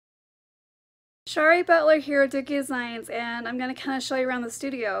Sheri Butler here at Dicky Designs, and I'm going to kind of show you around the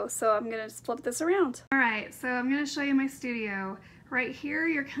studio. So I'm going to just flip this around. Alright, so I'm going to show you my studio. Right here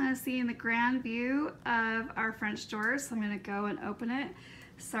you're kind of seeing the grand view of our French door, so I'm going to go and open it.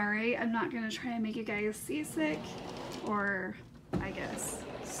 Sorry, I'm not going to try and make you guys seasick, or I guess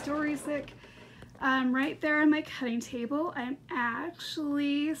story sick. Right there on my cutting table, I'm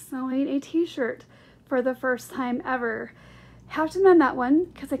actually sewing a t-shirt for the first time ever. Have to mend that one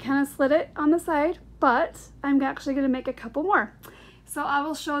because I kind of slid it on the side, but I'm actually going to make a couple more. So I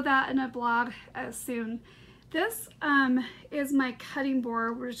will show that in a blog soon. This is my cutting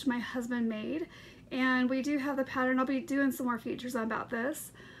board, which my husband made, and we do have the pattern. I'll be doing some more features about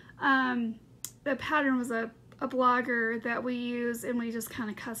this. The pattern was a blogger that we use, and we just kind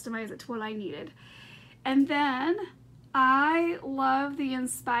of customized it to what I needed. And then I love the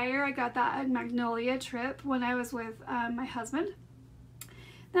Inspire. I got that at Magnolia trip when I was with my husband.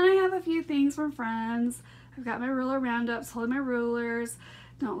 Then I have a few things from friends. I've got my ruler roundups, holding my rulers.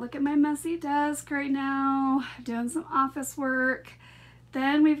 Don't look at my messy desk right now. I'm doing some office work.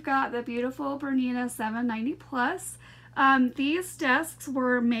 Then we've got the beautiful Bernina 790 Plus. These desks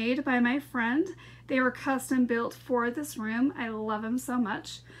were made by my friend. They were custom built for this room. I love him so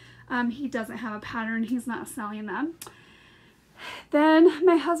much. He doesn't have a pattern. He's not selling them. Then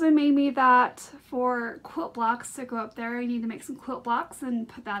my husband made me that for quilt blocks to go up there. I need to make some quilt blocks and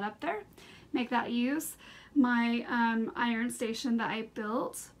put that up there. Make that use. My iron station that I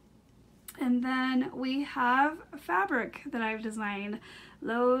built. And then we have fabric that I've designed.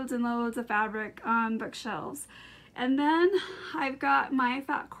 Loads and loads of fabric on bookshelves. And then I've got my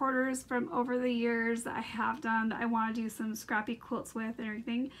fat quarters from over the years that I have done that I want to do some scrappy quilts with and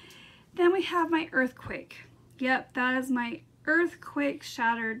everything. Then we have my earthquake. Yep, that is my earthquake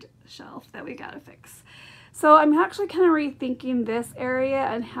shattered shelf that we gotta fix. So I'm actually kind of rethinking this area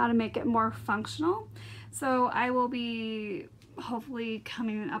and how to make it more functional. So I will be hopefully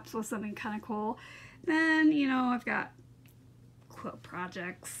coming up with something kind of cool. Then, you know, I've got quilt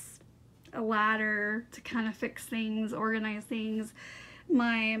projects, a ladder to kind of fix things, organize things,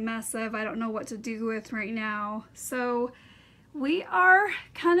 my mess of I don't know what to do with right now. So we are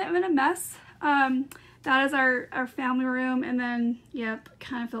kind of in a mess. That is our family room, and then, yep,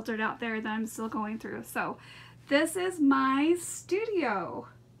 kind of filtered out there that I'm still going through. So this is my studio.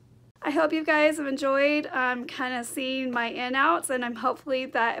 I hope you guys have enjoyed kind of seeing my in outs, and I'm hopefully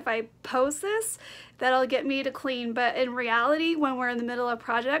that if I post this, that'll get me to clean. But in reality, when we're in the middle of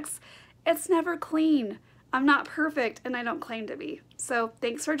projects, it's never clean. I'm not perfect, and I don't claim to be. So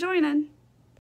thanks for joining.